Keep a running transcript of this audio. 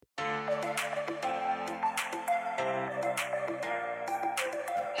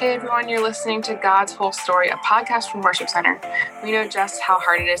Hey everyone, you're listening to God's Whole Story, a podcast from Worship Center. We know just how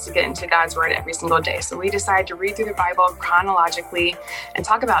hard it is to get into God's Word every single day, so we decided to read through the Bible chronologically and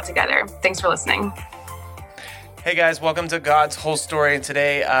talk about it together. Thanks for listening. Hey guys, welcome to God's Whole Story. And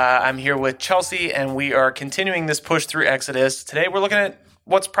today I'm here with Chelsea, and we are continuing this push through Exodus. Today we're looking at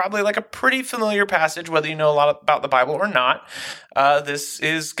what's probably like a pretty familiar passage, whether you know a lot about the Bible or not. This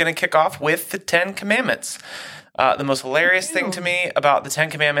is going to kick off with the Ten Commandments. The most hilarious thing to me about the Ten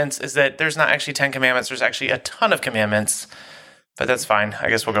Commandments is that there's not actually 10 commandments. There's actually a ton of commandments, but that's fine. I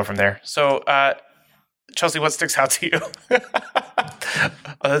guess we'll go from there. So, Chelsea, what sticks out to you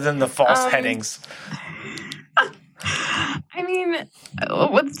other than the false headings? I mean,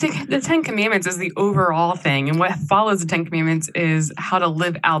 the Ten Commandments is the overall thing, and what follows the Ten Commandments is how to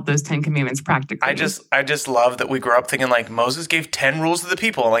live out those Ten Commandments practically. I just love that we grew up thinking like Moses gave 10 rules to the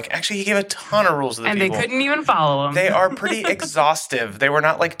people. Like, actually, he gave a ton of rules to the people. And they couldn't even follow them. They are pretty exhaustive. They were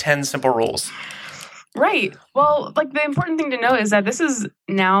not like 10 simple rules. Right. Well, like the important thing to know is that this is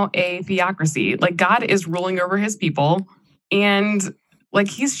now a theocracy. Like God is ruling over his people, and like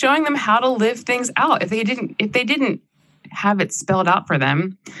he's showing them how to live things out. If they didn't have it spelled out for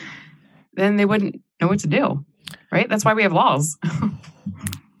them, then they wouldn't know what to do. Right? That's why we have laws.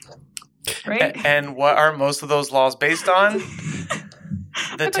 Right? And what are most of those laws based on?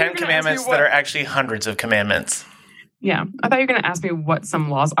 The 10 commandments that are actually hundreds of commandments. Yeah. I thought you were going to ask me what some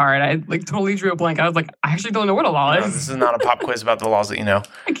laws are, and I like totally drew a blank. I was like, I actually don't know what a law is. No, this is not a pop quiz about the laws that you know.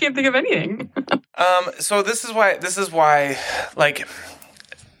 I can't think of anything. So this is why, like,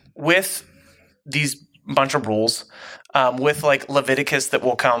 with these bunch of rules, with like Leviticus that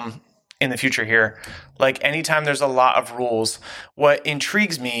will come in the future here, like anytime there's a lot of rules, what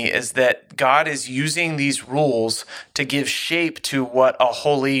intrigues me is that God is using these rules to give shape to what a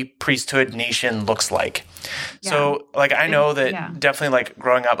holy priesthood nation looks like. Yeah. So like, I know that definitely like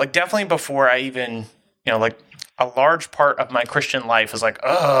growing up, like definitely before I even, like a large part of my Christian life is like,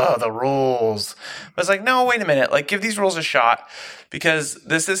 oh, the rules. But it's like, no, wait a minute, like give these rules a shot, because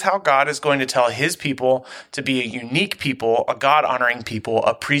this is how God is going to tell his people to be a unique people, a God-honoring people,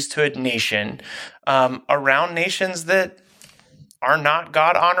 a priesthood nation, around nations that are not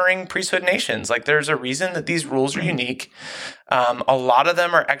God-honoring priesthood nations. Like there's a reason that these rules are unique. A lot of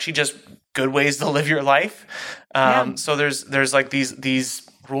them are actually just good ways to live your life. So there's like these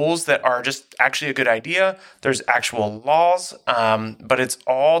rules that are just actually a good idea. There's actual laws, but it's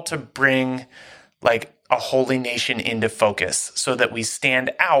all to bring like a holy nation into focus so that we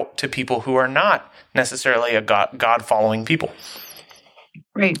stand out to people who are not necessarily a God-following people.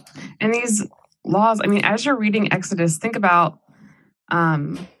 Right. And these laws, I mean, as you're reading Exodus, think about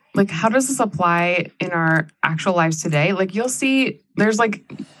like how does this apply in our actual lives today? Like you'll see there's like,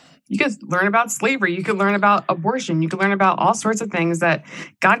 you could learn about slavery. You could learn about abortion. You could learn about all sorts of things that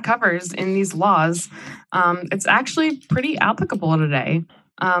God covers in these laws. It's actually pretty applicable today.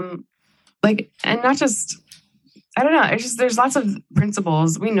 And not just, I don't know. It's just, there's lots of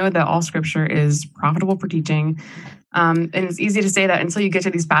principles. We know that all scripture is profitable for teaching. And it's easy to say that until you get to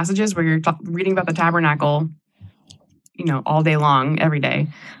these passages where you're reading about the tabernacle, all day long, every day,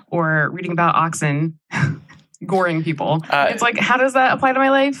 or reading about oxen goring people. It's like, how does that apply to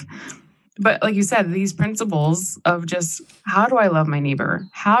my life? But like you said, these principles of just how do I love my neighbor?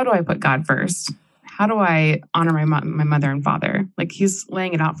 How do I put God first? How do I honor my mother and father? Like he's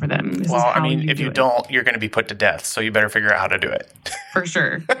laying it out for them. Well, I mean, if you don't, you're going to be put to death. So you better figure out how to do it. For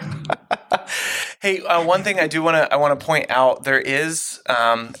sure. Hey, one thing I want to point out, there is,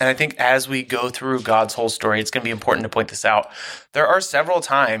 and I think as we go through God's whole story, it's going to be important to point this out. There are several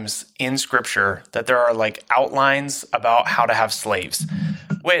times in Scripture that there are like outlines about how to have slaves,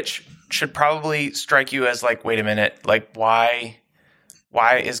 which should probably strike you as like, wait a minute, like why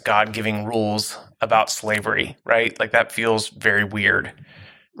is God giving rules about slavery, right? Like that feels very weird.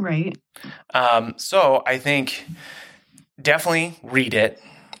 Right. So I think definitely read it,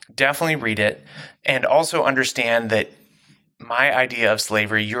 and also understand that my idea of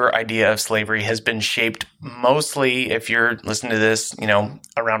slavery, your idea of slavery has been shaped mostly, if you're listening to this,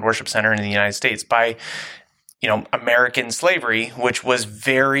 around Worship Center in the United States by, American slavery, which was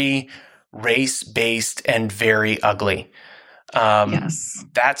very race-based and very ugly. Yes.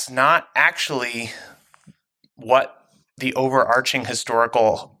 That's not actually what the overarching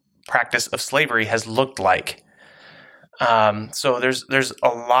historical practice of slavery has looked like. So there's a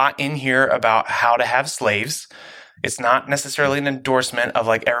lot in here about how to have slaves. It's not necessarily an endorsement of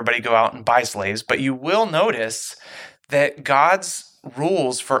like everybody go out and buy slaves, but you will notice that God's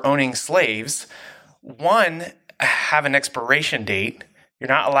rules for owning slaves, one, have an expiration date. You're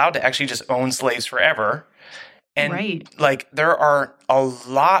not allowed to actually just own slaves forever. And Right. like there are a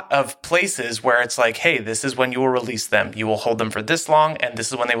lot of places where it's like, hey, this is when you will release them. You will hold them for this long, and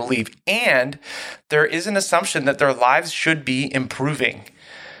this is when they will leave. And there is an assumption that their lives should be improving.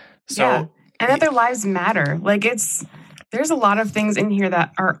 So, yeah. And that their lives matter. Like there's a lot of things in here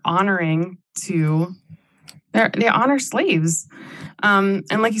that are honoring to they honor slaves.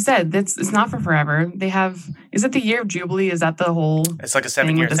 And like you said, it's not for forever. They have, is it the year of Jubilee? Is that the whole it's like a thing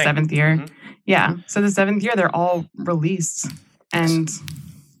 7-year with the thing. seventh year? Mhm. Yeah. So the 7th year, they're all released. And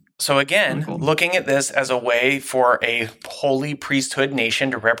so again, Really cool. looking at this as a way for a holy priesthood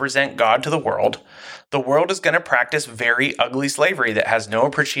nation to represent God to the world is going to practice very ugly slavery that has no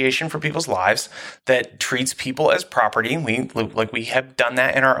appreciation for people's lives, that treats people as property. We have done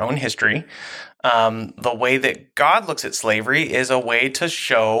that in our own history. The way that God looks at slavery is a way to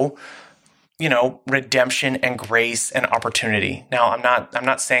show, redemption and grace and opportunity. Now, I'm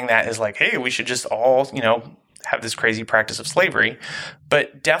not saying that is like, hey, we should just all, have this crazy practice of slavery,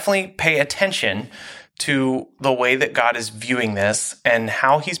 but definitely pay attention to the way that God is viewing this and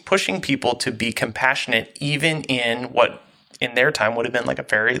how he's pushing people to be compassionate, even in what in their time would have been like a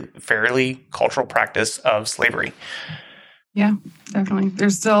fairly cultural practice of slavery. yeah, definitely.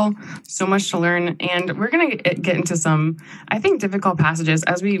 There's still so much to learn. And we're going to get into some, I think, difficult passages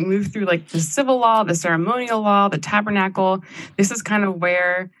as we move through like the civil law, the ceremonial law, the tabernacle. This is kind of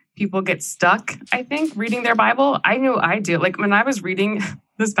where people get stuck, I think, reading their Bible. I know I do. Like when I was reading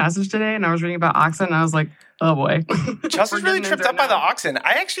this passage today and I was reading about oxen, I was like, oh boy. Chelsea's really tripped up by the oxen.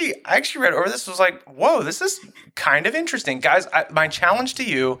 I actually read over this, was like, whoa, this is kind of interesting. Guys, my challenge to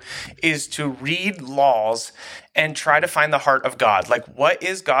you is to read laws and try to find the heart of God. Like, what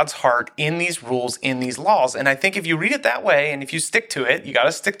is God's heart in these rules, in these laws? And I think if you read it that way, and if you stick to it, you got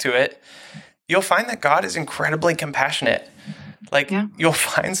to stick to it, you'll find that God is incredibly compassionate. Like, You'll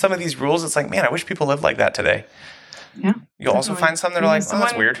find some of these rules, it's like, man, I wish people lived like that today. Yeah. You'll also find some that are like, oh,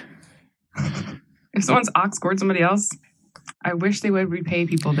 that's weird. If someone's ox gored somebody else, I wish they would repay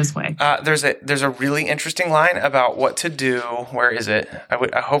people this way. There's a really interesting line about what to do. Where is it?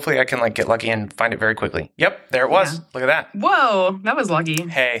 Hopefully I can like get lucky and find it very quickly. Yep, there it was. Yeah. Look at that. Whoa, that was lucky.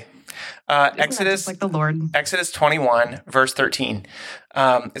 Hey, Exodus, like the Lord. Exodus 21 verse 13.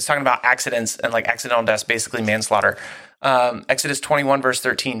 It's talking about accidents and like accidental deaths, basically manslaughter. Exodus 21 verse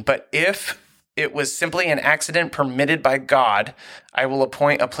 13. But if it was simply an accident permitted by God, I will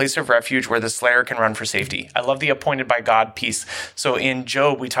appoint a place of refuge where the slayer can run for safety. I love the appointed by God piece. So in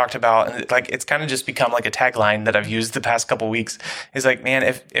Job, we talked about, and like it's kind of just become like a tagline that I've used the past couple of weeks, is like, man,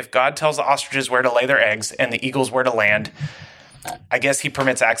 if God tells the ostriches where to lay their eggs and the eagles where to land, I guess he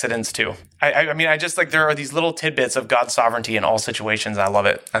permits accidents too. I mean, I just like, there are these little tidbits of God's sovereignty in all situations. I love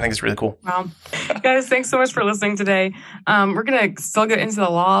it. I think it's really cool. Wow. Guys, thanks so much for listening today. We're going to still get into the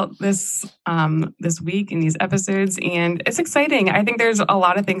law this week in these episodes, and it's exciting. I think there's a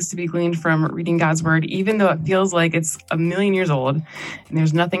lot of things to be gleaned from reading God's word, even though it feels like it's a million years old and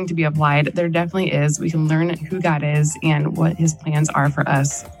there's nothing to be applied. There definitely is. We can learn who God is and what his plans are for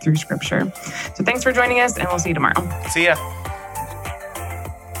us through scripture. So thanks for joining us, and we'll see you tomorrow. See ya.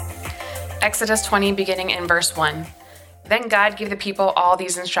 Exodus 20, beginning in verse 1. Then God gave the people all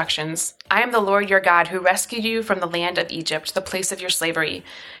these instructions. I am the Lord your God who rescued you from the land of Egypt, the place of your slavery.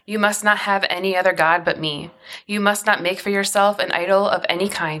 You must not have any other God but me. You must not make for yourself an idol of any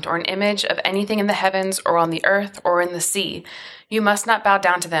kind or an image of anything in the heavens or on the earth or in the sea. You must not bow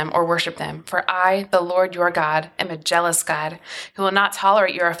down to them or worship them, for I, the Lord your God, am a jealous God who will not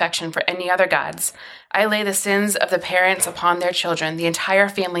tolerate your affection for any other gods. I lay the sins of the parents upon their children. The entire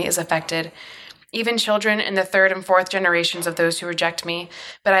family is affected, even children in the 3rd and 4th generations of those who reject me.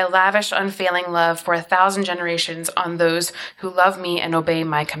 But I lavish unfailing love for 1,000 generations on those who love me and obey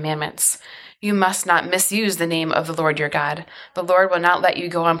my commandments. You must not misuse the name of the Lord your God. The Lord will not let you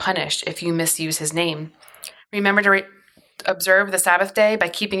go unpunished if you misuse his name. Remember to observe the Sabbath day by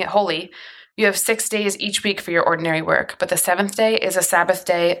keeping it holy. You have 6 days each week for your ordinary work, but the 7th day is a Sabbath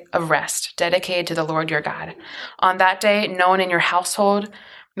day of rest, dedicated to the Lord your God. On that day, no one in your household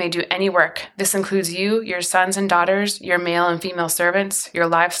may do any work. This includes you, your sons and daughters, your male and female servants, your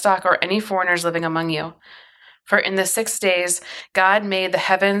livestock, or any foreigners living among you. For in the 6 days, God made the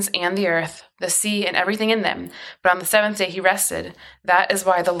heavens and the earth, the sea, and everything in them. But on the 7th day, he rested. That is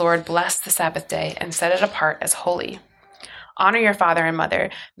why the Lord blessed the Sabbath day and set it apart as holy. Honor your father and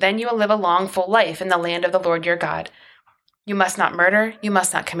mother. Then you will live a long, full life in the land of the Lord your God. You must not murder. You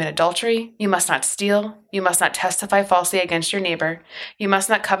must not commit adultery. You must not steal. You must not testify falsely against your neighbor. You must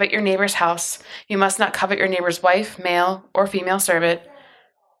not covet your neighbor's house. You must not covet your neighbor's wife, male or female servant,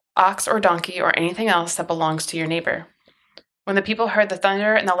 ox or donkey, or anything else that belongs to your neighbor. When the people heard the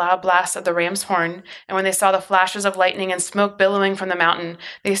thunder and the loud blast of the ram's horn, and when they saw the flashes of lightning and smoke billowing from the mountain,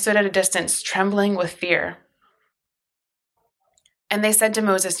 they stood at a distance, trembling with fear. And they said to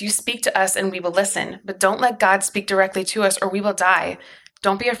Moses, "You speak to us and we will listen, but don't let God speak directly to us or we will die."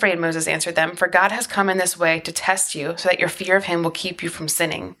 "Don't be afraid," Moses answered them, "for God has come in this way to test you so that your fear of him will keep you from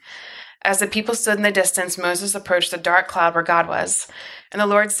sinning." As the people stood in the distance, Moses approached the dark cloud where God was. And the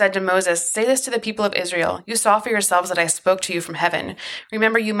Lord said to Moses, "Say this to the people of Israel. You saw for yourselves that I spoke to you from heaven.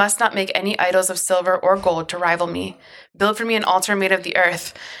 Remember, you must not make any idols of silver or gold to rival me. Build for me an altar made of the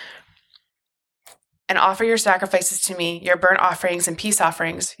earth and offer your sacrifices to me, your burnt offerings and peace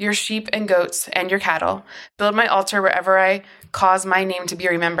offerings, your sheep and goats and your cattle. Build my altar wherever I cause my name to be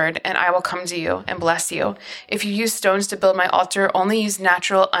remembered, and I will come to you and bless you. If you use stones to build my altar, only use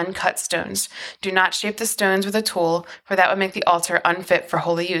natural, uncut stones. Do not shape the stones with a tool, for that would make the altar unfit for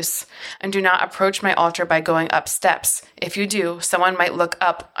holy use. And do not approach my altar by going up steps. If you do, someone might look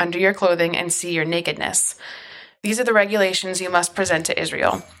up under your clothing and see your nakedness. These are the regulations you must present to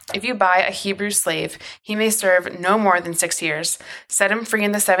Israel. If you buy a Hebrew slave, he may serve no more than 6 years. Set him free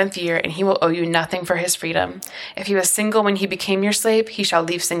in the 7th year, and he will owe you nothing for his freedom. If he was single when he became your slave, he shall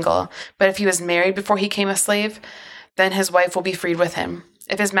leave single. But if he was married before he became a slave, then his wife will be freed with him.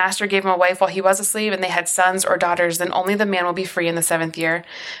 If his master gave him a wife while he was a slave and they had sons or daughters, then only the man will be free in the 7th year.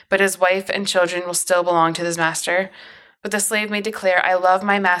 But his wife and children will still belong to his master. But the slave may declare, "I love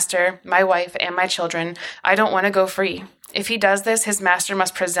my master, my wife, and my children. I don't want to go free." If he does this, his master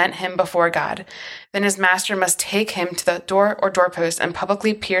must present him before God. Then his master must take him to the door or doorpost and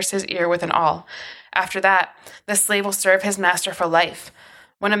publicly pierce his ear with an awl. After that, the slave will serve his master for life.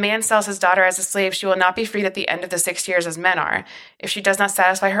 When a man sells his daughter as a slave, she will not be freed at the end of the 6 years as men are. If she does not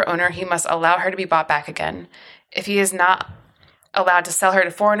satisfy her owner, he must allow her to be bought back again. If he is not allowed to sell her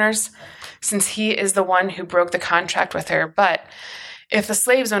to foreigners, since he is the one who broke the contract with her. But if the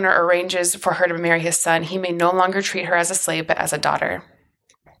slave's owner arranges for her to marry his son, he may no longer treat her as a slave, but as a daughter.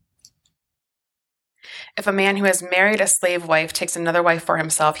 If a man who has married a slave wife takes another wife for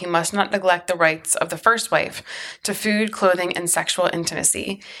himself, he must not neglect the rights of the first wife to food, clothing, and sexual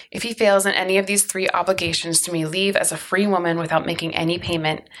intimacy. If he fails in any of these 3 obligations, he may leave as a free woman without making any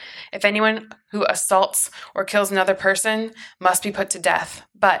payment. If anyone who assaults or kills another person must be put to death.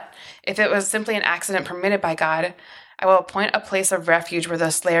 But if it was simply an accident permitted by God, I will appoint a place of refuge where the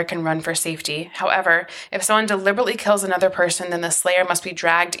slayer can run for safety. However, if someone deliberately kills another person, then the slayer must be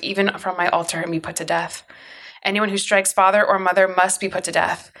dragged even from my altar and be put to death. Anyone who strikes father or mother must be put to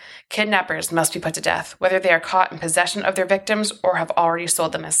death. Kidnappers must be put to death, whether they are caught in possession of their victims or have already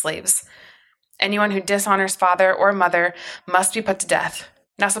sold them as slaves. Anyone who dishonors father or mother must be put to death.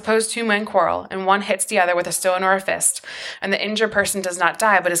 Now suppose 2 men quarrel, and one hits the other with a stone or a fist, and the injured person does not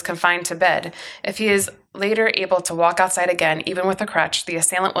die but is confined to bed. If he is later able to walk outside again, even with a crutch, the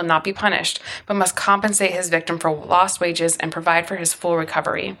assailant will not be punished, but must compensate his victim for lost wages and provide for his full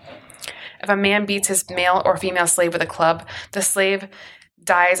recovery. If a man beats his male or female slave with a club, the slave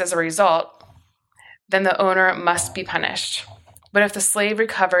dies as a result, then the owner must be punished. But if the slave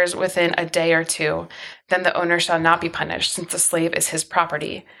recovers within a day or 2, then the owner shall not be punished, since the slave is his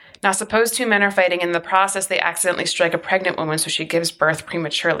property. Now suppose 2 men are fighting, and in the process they accidentally strike a pregnant woman so she gives birth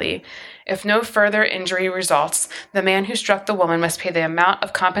prematurely. If no further injury results, the man who struck the woman must pay the amount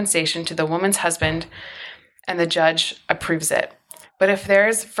of compensation to the woman's husband, and the judge approves it. But if there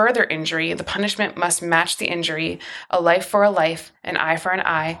is further injury, the punishment must match the injury: a life for a life, an eye for an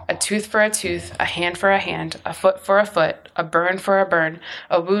eye, a tooth for a tooth, a hand for a hand, a foot for a foot, a burn for a burn,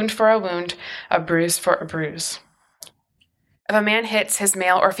 a wound for a wound, a bruise for a bruise. If a man hits his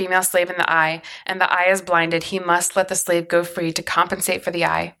male or female slave in the eye, and the eye is blinded, he must let the slave go free to compensate for the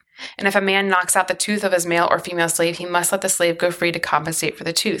eye. And if a man knocks out the tooth of his male or female slave, he must let the slave go free to compensate for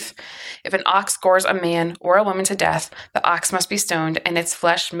the tooth. If an ox gores a man or a woman to death, the ox must be stoned, and its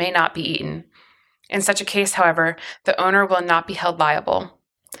flesh may not be eaten. In such a case, however, the owner will not be held liable.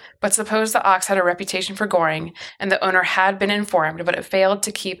 But suppose the ox had a reputation for goring, and the owner had been informed, but it failed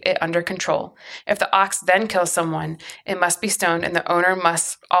to keep it under control. If the ox then kills someone, it must be stoned, and the owner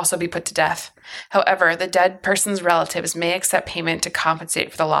must also be put to death. However, the dead person's relatives may accept payment to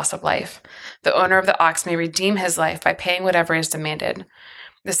compensate for the loss of life. The owner of the ox may redeem his life by paying whatever is demanded.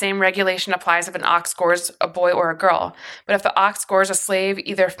 The same regulation applies if an ox gores a boy or a girl. But if the ox gores a slave,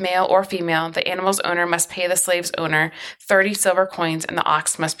 either male or female, the animal's owner must pay the slave's owner 30 silver coins, and the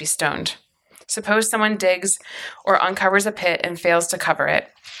ox must be stoned. Suppose someone digs or uncovers a pit and fails to cover it,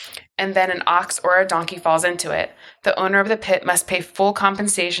 and then an ox or a donkey falls into it. The owner of the pit must pay full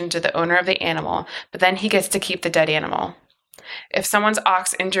compensation to the owner of the animal, but then he gets to keep the dead animal. If someone's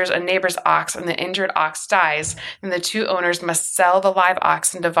ox injures a neighbor's ox and the injured ox dies, then the two owners must sell the live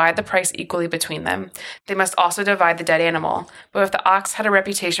ox and divide the price equally between them. They must also divide the dead animal. But if the ox had a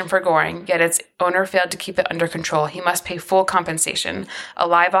reputation for goring, yet its owner failed to keep it under control, he must pay full compensation, a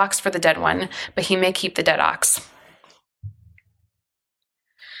live ox for the dead one, but he may keep the dead ox.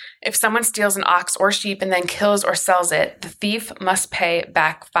 If someone steals an ox or sheep and then kills or sells it, the thief must pay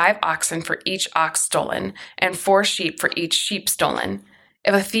back 5 oxen for each ox stolen and 4 sheep for each sheep stolen.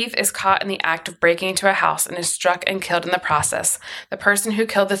 If a thief is caught in the act of breaking into a house and is struck and killed in the process, the person who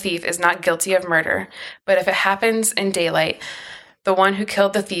killed the thief is not guilty of murder, but if it happens in daylight, the one who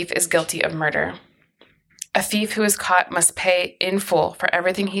killed the thief is guilty of murder. A thief who is caught must pay in full for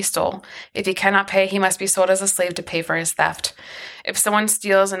everything he stole. If he cannot pay, he must be sold as a slave to pay for his theft. If someone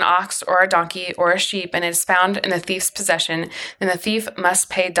steals an ox or a donkey or a sheep and it is found in the thief's possession, then the thief must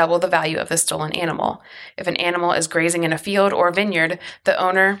pay double the value of the stolen animal. If an animal is grazing in a field or vineyard, the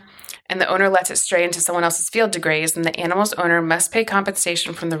owner lets it stray into someone else's field to graze, then the animal's owner must pay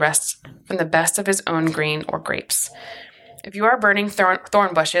compensation from the best of his own grain or grapes. If you are burning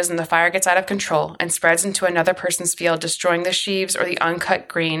thorn bushes and the fire gets out of control and spreads into another person's field, destroying the sheaves or the uncut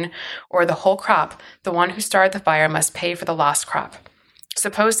grain or the whole crop, the one who started the fire must pay for the lost crop.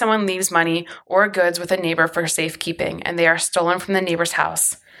 Suppose someone leaves money or goods with a neighbor for safekeeping, and they are stolen from the neighbor's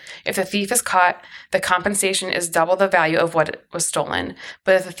house. If the thief is caught, the compensation is double the value of what was stolen.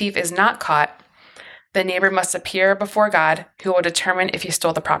 But if the thief is not caught, the neighbor must appear before God, who will determine if he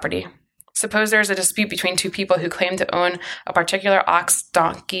stole the property. Suppose there is a dispute between 2 people who claim to own a particular ox,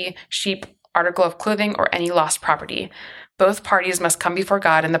 donkey, sheep, article of clothing, or any lost property. Both parties must come before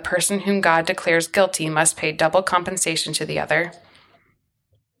God, and the person whom God declares guilty must pay double compensation to the other.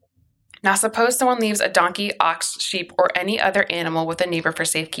 Now suppose someone leaves a donkey, ox, sheep, or any other animal with a neighbor for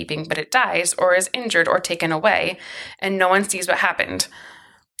safekeeping, but it dies or is injured or taken away, and no one sees what happened.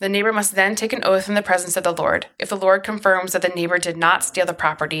 The neighbor must then take an oath in the presence of the Lord. If the Lord confirms that the neighbor did not steal the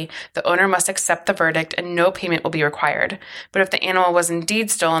property, the owner must accept the verdict and no payment will be required. But if the animal was indeed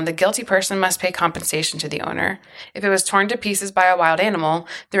stolen, the guilty person must pay compensation to the owner. If it was torn to pieces by a wild animal,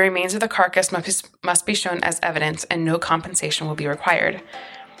 the remains of the carcass must be shown as evidence and no compensation will be required.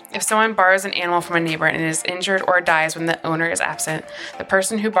 If someone borrows an animal from a neighbor and it is injured or dies when the owner is absent, the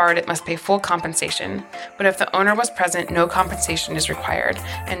person who borrowed it must pay full compensation. But if the owner was present, no compensation is required,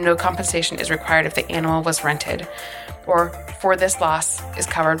 and no compensation is required if the animal was rented, or for this loss is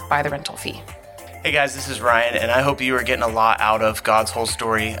covered by the rental fee. Hey guys, this is Ryan, and I hope you are getting a lot out of God's whole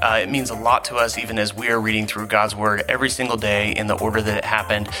story. It means a lot to us even as we are reading through God's Word every single day in the order that it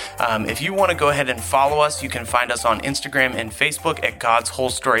happened. If you want to go ahead and follow us, you can find us on Instagram and Facebook at God's Whole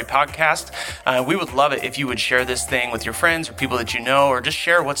Story Podcast. We would love it if you would share this thing with your friends or people that you know, or just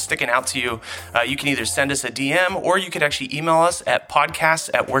share what's sticking out to you. You can either send us a DM, or you could actually email us at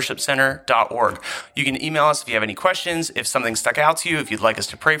podcast@worshipcenter.org. You can email us if you have any questions, if something stuck out to you, if you'd like us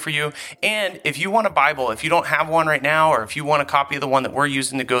to pray for you, and if you want a Bible, if you don't have one right now, or if you want a copy of the one that we're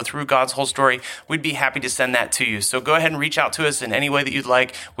using to go through God's whole story, we'd be happy to send that to you. So go ahead and reach out to us in any way that you'd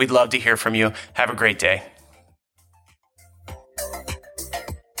like. We'd love to hear from you. Have a great day.